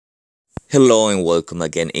Hello and welcome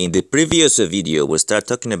again. In the previous video, we start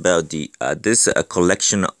talking about the this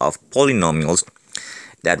collection of polynomials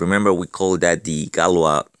that, remember, we call that the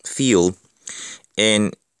Galois field,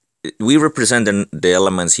 and we represent the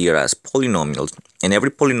elements here as polynomials, and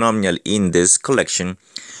every polynomial in this collection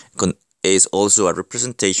is also a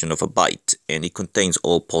representation of a byte, and it contains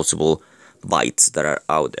all possible bytes that are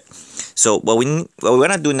out there. So what we're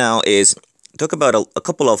gonna do now is talk about a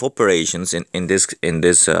couple of operations in this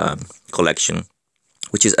collection,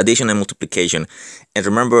 which is addition and multiplication. And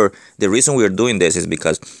remember, the reason we are doing this is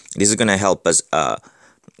because this is going to help us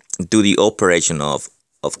do the operation of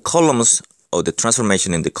columns, or the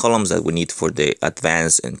transformation in the columns that we need for the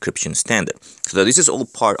advanced encryption standard. So this is all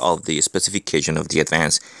part of the specification of the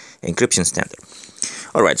advanced encryption standard.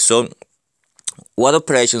 All right, so what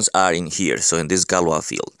operations are in here? So in this Galois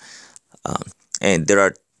field, and there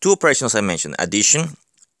are two operations I mentioned: addition,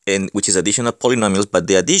 which is addition of polynomials, but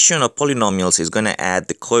the addition of polynomials is going to add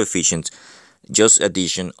the coefficients, just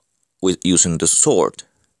addition with using the sort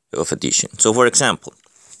of addition. So for example,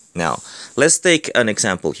 now let's take an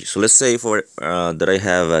example here. So let's say that I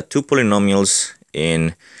have two polynomials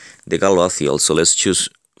in the Galois field. So let's choose,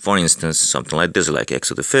 for instance, something like this, like x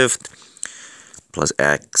to the fifth plus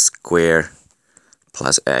x squared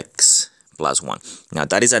plus x plus 1. Now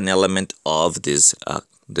that is an element of this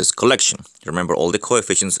collection. Remember, all the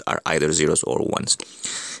coefficients are either zeros or ones.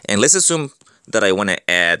 And let's assume that I want to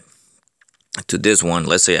add to this one.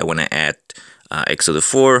 Let's say I want to add x to the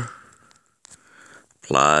 4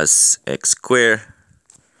 plus x squared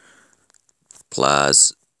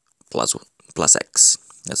plus x.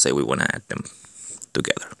 Let's say we want to add them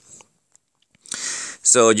together.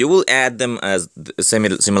 So you will add them as the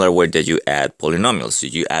similar way that you add polynomials. So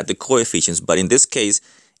you add the coefficients, but in this case,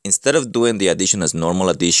 instead of doing the addition as normal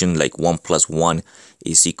addition, like 1 plus 1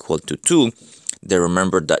 is equal to 2, then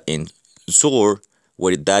remember that in XOR,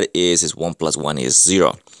 where that is 1 plus 1 is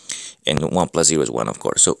 0. And 1 plus 0 is 1, of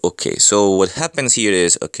course. So, okay, so what happens here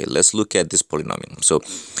is, okay, let's look at this polynomial. So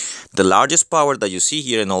the largest power that you see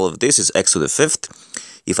here in all of this is x to the fifth.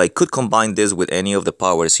 If I could combine this with any of the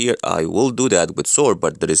powers here, I will do that with XOR,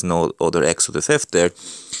 but there is no other x to the fifth there.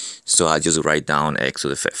 So I just write down x to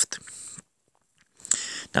the fifth.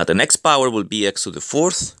 Now the next power will be x to the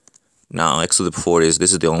fourth. Now x to the 4 this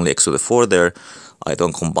is the only x to the 4 there. I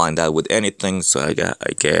don't combine that with anything, so I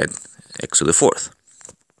get x to the fourth.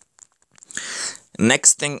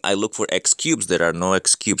 Next thing, I look for x cubes. There are no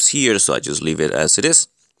x cubes here, so I just leave it as it is.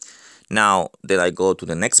 Now then I go to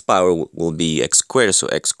the next power, will be x squared, so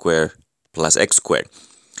x squared plus x squared.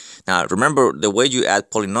 Now remember, the way you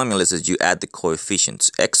add polynomials is you add the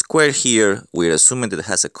coefficients. X squared here, we're assuming that it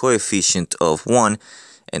has a coefficient of 1,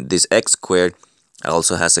 and this x squared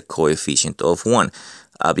also has a coefficient of 1.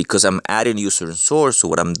 Because I'm adding user and source, so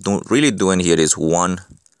what I'm really doing here is 1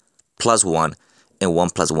 plus 1, and 1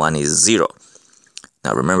 plus 1 is 0.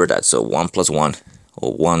 Now remember that, so 1 plus 1,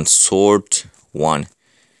 or 1 sort 1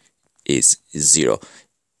 is 0.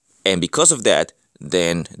 And because of that,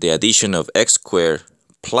 then the addition of x squared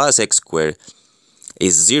plus x squared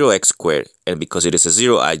is 0x squared, and because it is a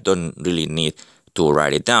 0, I don't really need to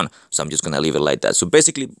write it down, so I'm just gonna leave it like that. So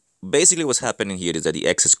basically what's happening here is that the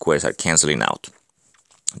x squares are canceling out.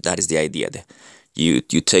 That is the idea. You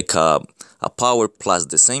take a power plus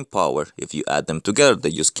the same power. If you add them together, they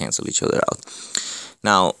just cancel each other out.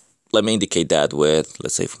 Now let me indicate that with,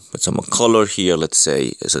 let's say, with some color here. Let's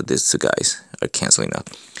say, so these two guys are canceling out.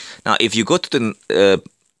 Now if you go to the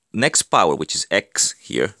next power, which is x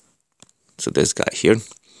here, so this guy here,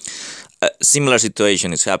 a similar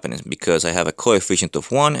situation is happening because I have a coefficient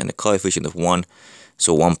of 1 and a coefficient of 1,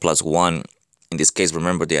 so 1 plus 1. In this case,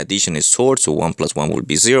 remember, the addition is sort, so 1 plus 1 will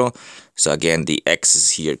be 0. So again, the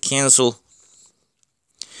x's here cancel,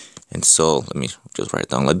 and so let me just write it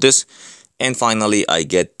down like this. And finally, I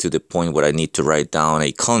get to the point where I need to write down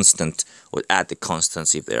a constant, or add the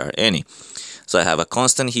constants if there are any. So I have a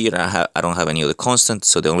constant here. I don't have any other constant,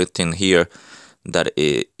 so the only thing here that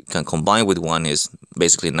it can combine with 1 is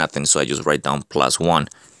basically nothing. So I just write down plus 1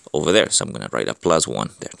 over there. So I'm going to write a plus 1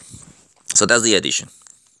 there. So that's the addition.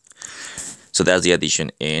 So that's the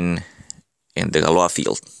addition in the Galois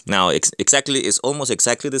field. Now it's almost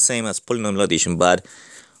exactly the same as polynomial addition, but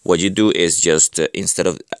what you do is just instead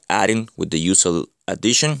of adding with the usual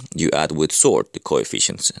addition, you add with sort the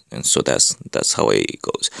coefficients, and so that's how it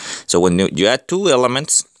goes. So when you add two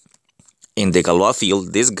elements in the Galois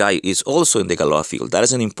field, this guy is also in the Galois field. That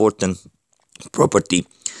is an important property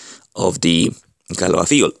of the Galois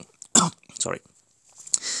field. Sorry,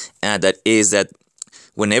 and that is that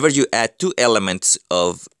whenever you add two elements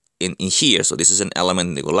in here, so this is an element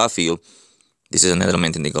in the Galois field, This is an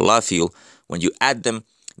element in the Galois field. When you add them,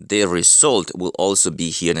 the result will also be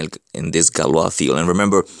here in this Galois field. And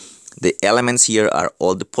remember, the elements here are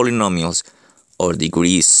all the polynomials of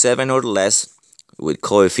degree 7 or less with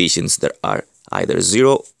coefficients that are either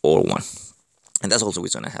 0 or 1. And that's also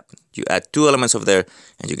what's going to happen. You add two elements of there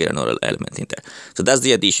and you get another element in there. So that's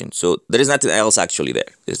the addition. So there is nothing else actually there.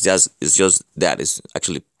 It's just that. It's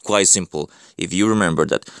actually quite simple. If you remember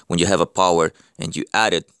that when you have a power and you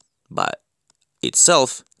add it by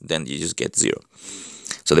itself, then you just get 0.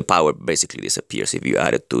 So the power basically disappears if you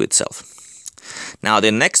add it to itself. Now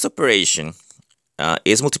the next operation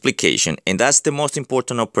is multiplication, and that's the most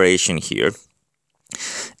important operation here.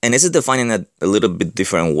 And this is defined in a little bit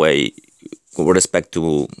different way with respect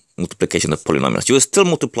to multiplication of polynomials. You will still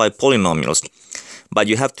multiply polynomials, but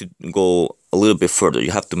you have to go a little bit further.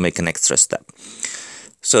 You have to make an extra step.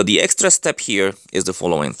 So the extra step here is the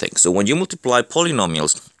following thing. So when you multiply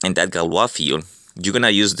polynomials in that Galois field, you're going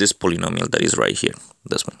to use this polynomial that is right here.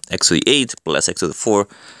 This one, x to the 8 plus x to the 4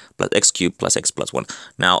 plus x cubed plus x plus 1.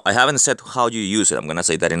 Now, I haven't said how you use it. I'm going to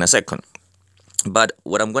say that in a second. But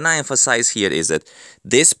what I'm going to emphasize here is that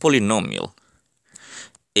this polynomial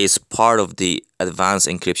is part of the advanced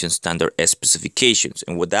encryption standard specifications.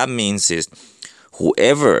 And what that means is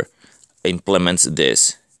whoever implements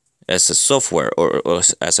this as a software or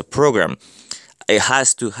as a program, it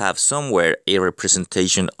has to have somewhere a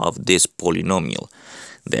representation of this polynomial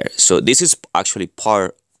there. So this is actually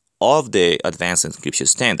part of the advanced encryption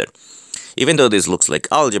standard. Even though this looks like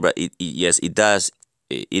algebra, yes, it does.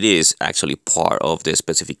 It is actually part of the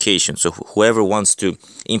specification. So whoever wants to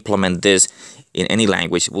implement this in any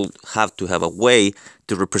language will have to have a way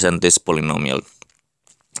to represent this polynomial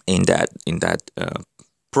in that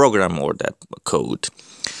program or that code.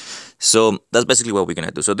 So that's basically what we're going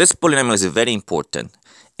to do. So this polynomial is very important,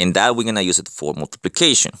 and that we're going to use it for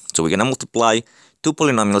multiplication. So we're going to multiply two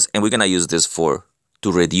polynomials, and we're going to use this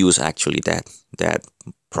to reduce actually that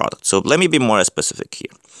product. So let me be more specific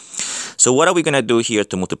here. So what are we going to do here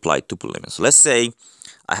to multiply two polynomials? Let's say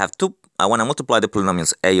I want to multiply the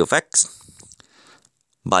polynomials a of x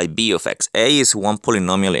by b of x. A is one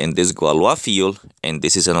polynomial in this Galois field, and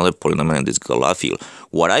this is another polynomial in this Galois field.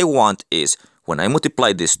 What I want is when I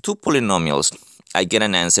multiply these two polynomials, I get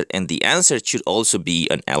an answer, and the answer should also be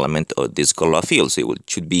an element of this Galois field. So it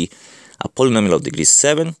should be a polynomial of degree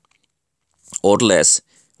 7 or less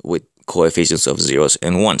with coefficients of 0s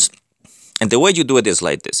and 1s. And the way you do it is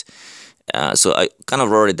like this. So I kind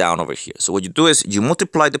of wrote it down over here. So what you do is you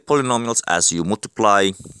multiply the polynomials as you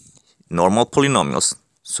multiply normal polynomials.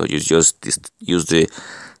 So you just use the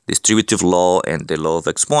distributive law and the law of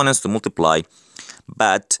exponents to multiply.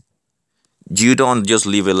 But you don't just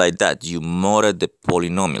leave it like that. You model the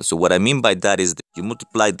polynomial. So what I mean by that is that you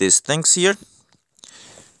multiply these things here.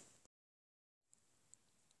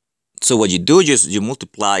 So what you do is you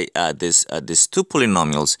multiply these two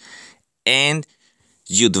polynomials, and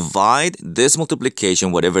you divide this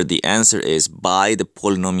multiplication, whatever the answer is, by the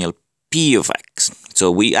polynomial p of x.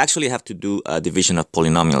 So we actually have to do a division of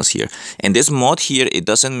polynomials here. And this mod here, it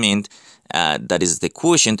doesn't mean that is the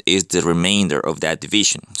quotient is the remainder of that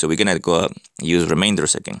division. So we're gonna go use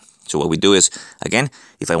remainders again. So what we do is, again,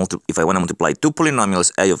 if I want to multiply two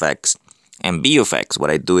polynomials, a of x and b of x, what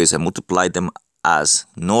I do is I multiply them as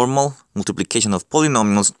normal multiplication of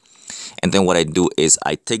polynomials, and then what I do is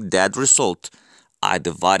I take that result, I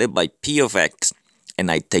divide it by p of x, and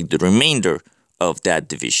I take the remainder of that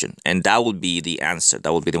division, and that will be the answer.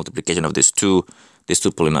 That will be the multiplication of these two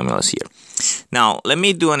polynomials here. Now let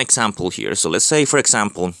me do an example here. So let's say, for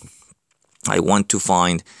example, I want to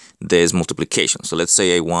find this multiplication. So let's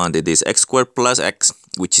say I want this x squared plus x,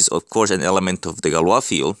 which is of course an element of the Galois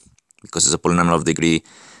field because it's a polynomial of degree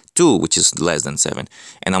 2, which is less than 7,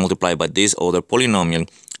 and I multiply by this other polynomial,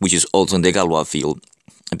 which is also in the Galois field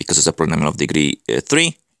because it's a polynomial of degree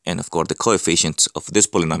 3, and of course the coefficients of these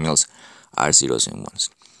polynomials are 0s and 1s.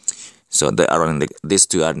 So they are these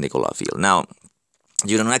two are in the Galois field. Now,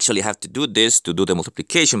 you don't actually have to do this to do the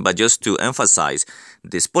multiplication, but just to emphasize,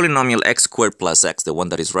 this polynomial x squared plus x, the one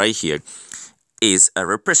that is right here, is a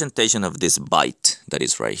representation of this byte that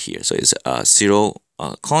is right here. So it's a 0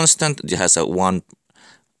 constant. It has a 1x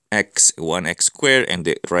squared, and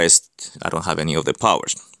the rest, I don't have any of the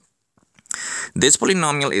powers. This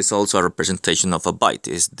polynomial is also a representation of a byte.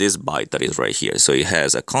 It's this byte that is right here. So it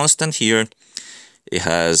has a constant here, it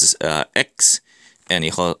has x, and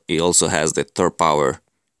it also has the third power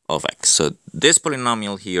of x. So this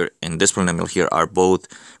polynomial here and this polynomial here are both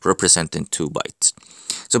representing 2 bytes.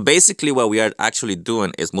 So basically what we are actually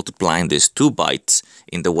doing is multiplying these 2 bytes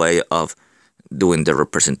in the way of doing the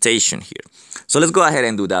representation here. So let's go ahead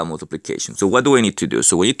and do that multiplication. So what do we need to do?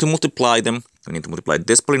 So we need to multiply them. We need to multiply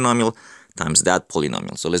this polynomial times that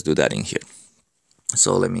polynomial. So let's do that in here.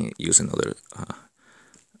 So let me use another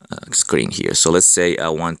screen here. So let's say I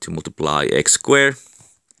want to multiply x squared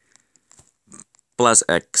plus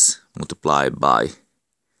x multiplied by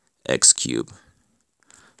x cubed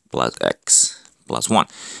plus x plus 1.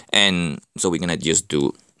 And so we're going to just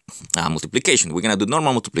do multiplication. We're going to do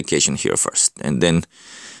normal multiplication here first. And then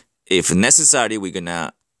if necessary, we're going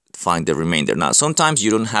to find the remainder. Now, sometimes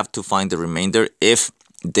you don't have to find the remainder if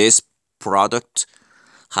this product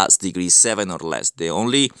has degree 7 or less. The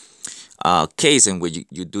only case in which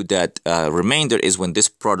you do that remainder is when this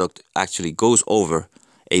product actually goes over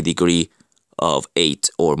a degree of 8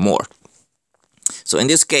 or more. So in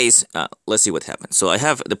this case, let's see what happens. So I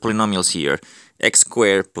have the polynomials here, x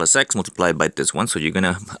squared plus x multiplied by this one. So you're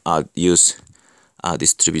going to use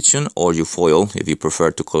distribution or you FOIL if you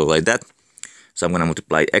prefer to call it like that. So I'm going to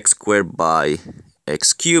multiply x squared by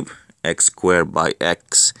x cubed, x squared by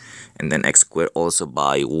x, and then x squared also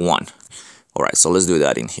by 1. All right, so let's do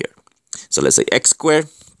that in here. So let's say x squared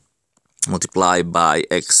multiplied by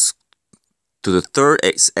x to the third,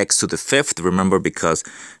 x to the fifth. Remember, because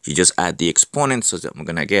you just add the exponent, so that I'm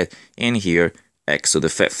going to get in here x to the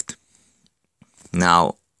fifth.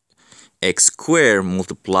 Now, x squared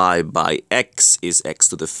multiplied by x is x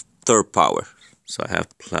to the third power. So I have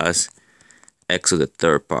plus x to the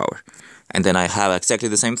third power. And then I have exactly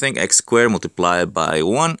the same thing. X squared multiplied by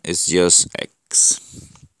 1 is just x.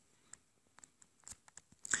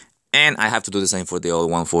 And I have to do the same for the other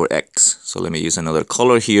one for x. So let me use another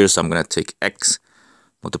color here. So I'm going to take x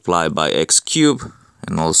multiplied by x cubed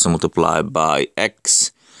and also multiply by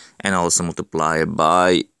x and also multiply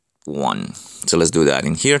by 1. So let's do that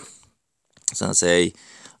in here. So I'll say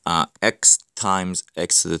x times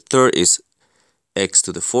x to the third is x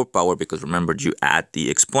to the fourth power, because remember you add the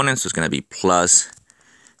exponent, so it's going to be plus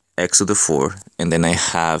x to the 4. And then I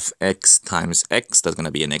have x times x, that's going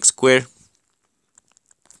to be an x squared.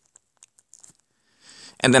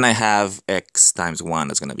 And then I have x times 1,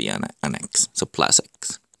 that's going to be an x, so plus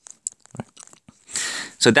x. Right.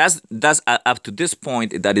 So that's up to this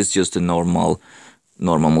point, that is just a normal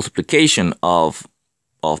multiplication of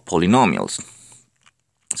polynomials.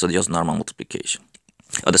 So just normal multiplication.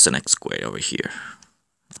 Oh, that's an x squared over here.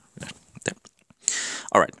 There.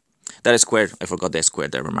 All right, that is squared. I forgot the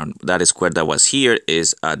squared there. Remember, that is squared that was here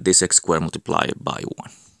is this x squared multiplied by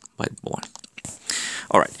 1.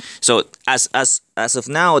 All right, so as of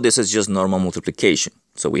now, this is just normal multiplication.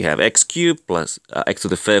 So we have x cubed plus x to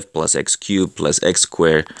the fifth plus x cubed plus x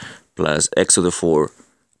squared plus x to the 4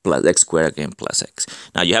 plus x squared again plus x.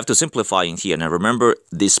 Now you have to simplify in here. Now remember,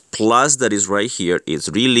 this plus that is right here is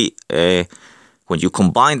really, when you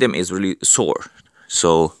combine them, is really SOR.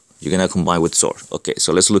 So you're going to combine with SOR. Okay,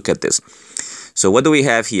 so let's look at this. So what do we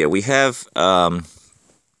have here? We have an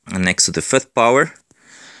x to the fifth power.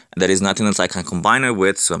 That is nothing else I can combine it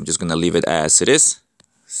with, so I'm just going to leave it as it is.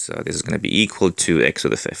 So this is going to be equal to x to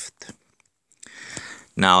the fifth.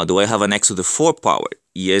 Now, do I have an x to the 4 power?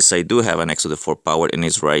 Yes, I do have an x to the 4 power, and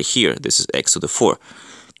it's right here. This is x to the 4.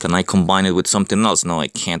 Can I combine it with something else? No, I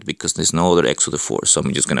can't, because there's no other x to the 4. So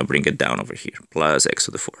I'm just going to bring it down over here, plus x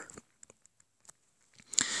to the 4.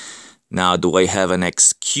 Now, do I have an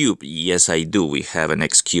x cubed? Yes, I do. We have an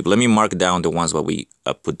x cubed. Let me mark down the ones that we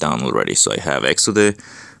put down already. So I have x to the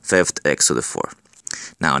fifth, x to the 4.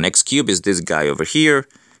 Now, an x cubed is this guy over here.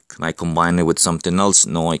 Can I combine it with something else?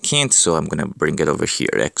 No, I can't. So I'm going to bring it over here,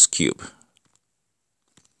 x cubed.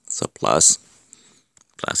 So plus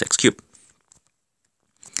x cubed.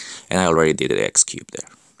 And I already did the x cubed there.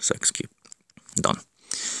 So x cubed. Done.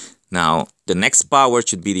 Now, the next power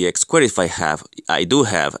should be the x squared. If I do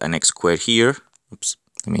have an x squared here. Oops,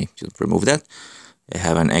 let me just remove that. I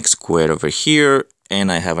have an x squared over here,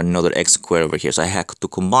 and I have another x squared over here. So I have to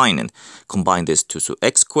combine this two. So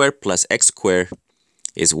x squared plus x squared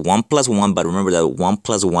is 1 plus 1, but remember that 1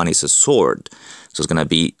 plus 1 is a sword. So it's going to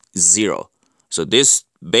be 0. So this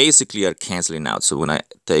basically are canceling out. So when I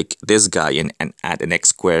take this guy and add an x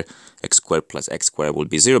squared plus x squared will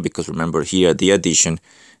be 0, because remember here the addition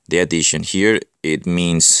here, it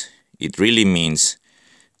really means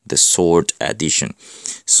the sword addition.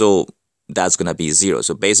 So that's gonna be 0.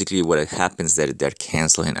 So basically what happens that they're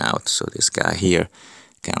canceling out. So this guy here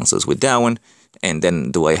cancels with that one. And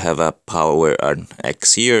then do I have a power an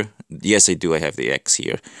x here? Yes, I do. I have the x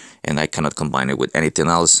here, and I cannot combine it with anything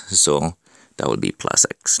else. So that will be plus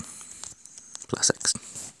x.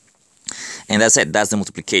 And that's it. That's the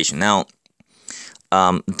multiplication. Now,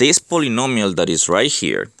 this polynomial that is right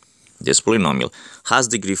here, this polynomial, has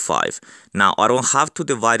degree 5. Now, I don't have to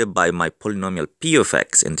divide it by my polynomial p of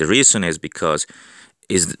x, and the reason is because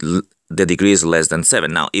the degree is less than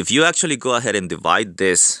 7. Now, if you actually go ahead and divide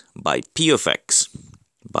this by p of x,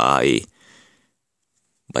 by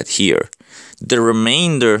here, the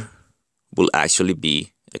remainder will actually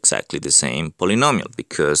be exactly the same polynomial,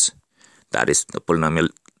 because that is a polynomial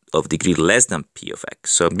of degree less than p of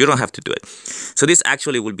x. So you don't have to do it. So this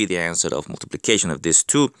actually will be the answer of multiplication of these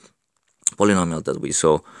two polynomials that we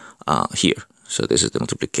saw here. So this is the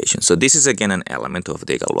multiplication. So this is again an element of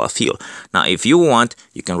the Galois field. Now, if you want,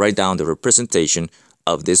 you can write down the representation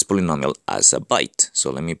of this polynomial as a byte.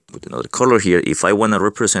 So let me put another color here. If I want to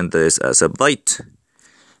represent this as a byte,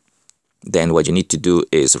 then what you need to do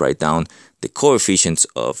is write down the coefficients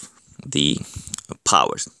of the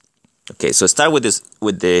powers. Okay, so start with this,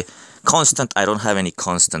 with the constant. I don't have any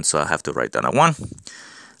constant, so I have to write down a 1.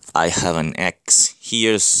 I have an x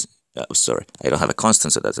here. Sorry, I don't have a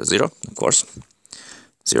constant, so that's a 0, of course.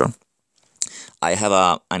 0. I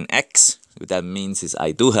have an x. What that means is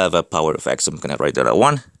I do have a power of x. So I'm going to write down a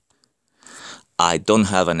 1. I don't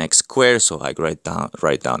have an x squared, so I write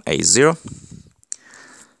down a 0.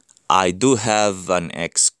 I do have an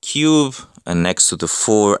x cube, and next to the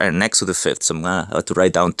 4 and next to the 5th. So I'm going to have to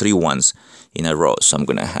write down 3 1s in a row. So I'm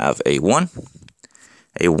going to have a 1,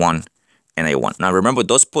 a 1, and a 1. Now remember,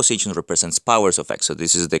 those positions represents powers of x. So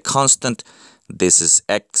this is the constant, this is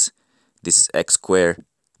x squared,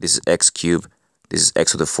 this is x cubed, this is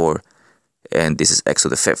x to the 4, and this is x to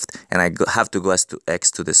the 5th. And I have to go as to x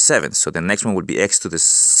to the 7th. So the next one would be x to the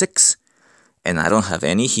 6th, and I don't have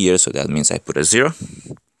any here, so that means I put a 0.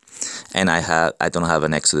 And I don't have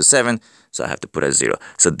an x to the 7, so I have to put a 0.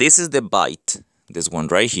 So this is the byte. This one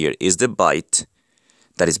right here is the byte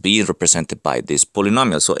that is being represented by this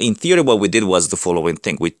polynomial. So in theory, what we did was the following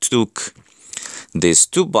thing. We took these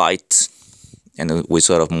 2 bytes and we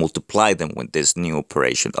sort of multiplied them with this new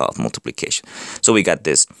operation of multiplication. So we got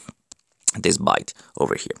this byte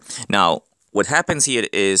over here. Now, what happens here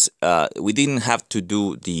is we didn't have to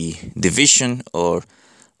do the division or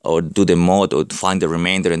do the mod or find the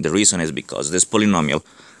remainder, and the reason is because this polynomial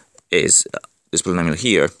is this polynomial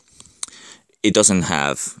here. It doesn't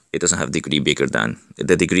have degree bigger than,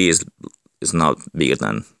 the degree is not bigger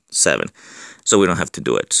than 7, so we don't have to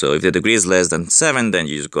do it. So if the degree is less than 7, then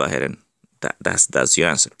you just go ahead and that's your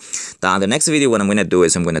answer. Now, in the next video, what I'm going to do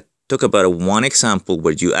is I'm going to talk about one example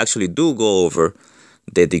where you actually do go over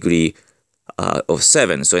the degree of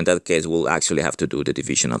 7. So in that case, we'll actually have to do the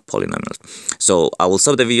division of polynomials. So I will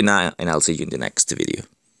stop the video now, and I'll see you in the next video.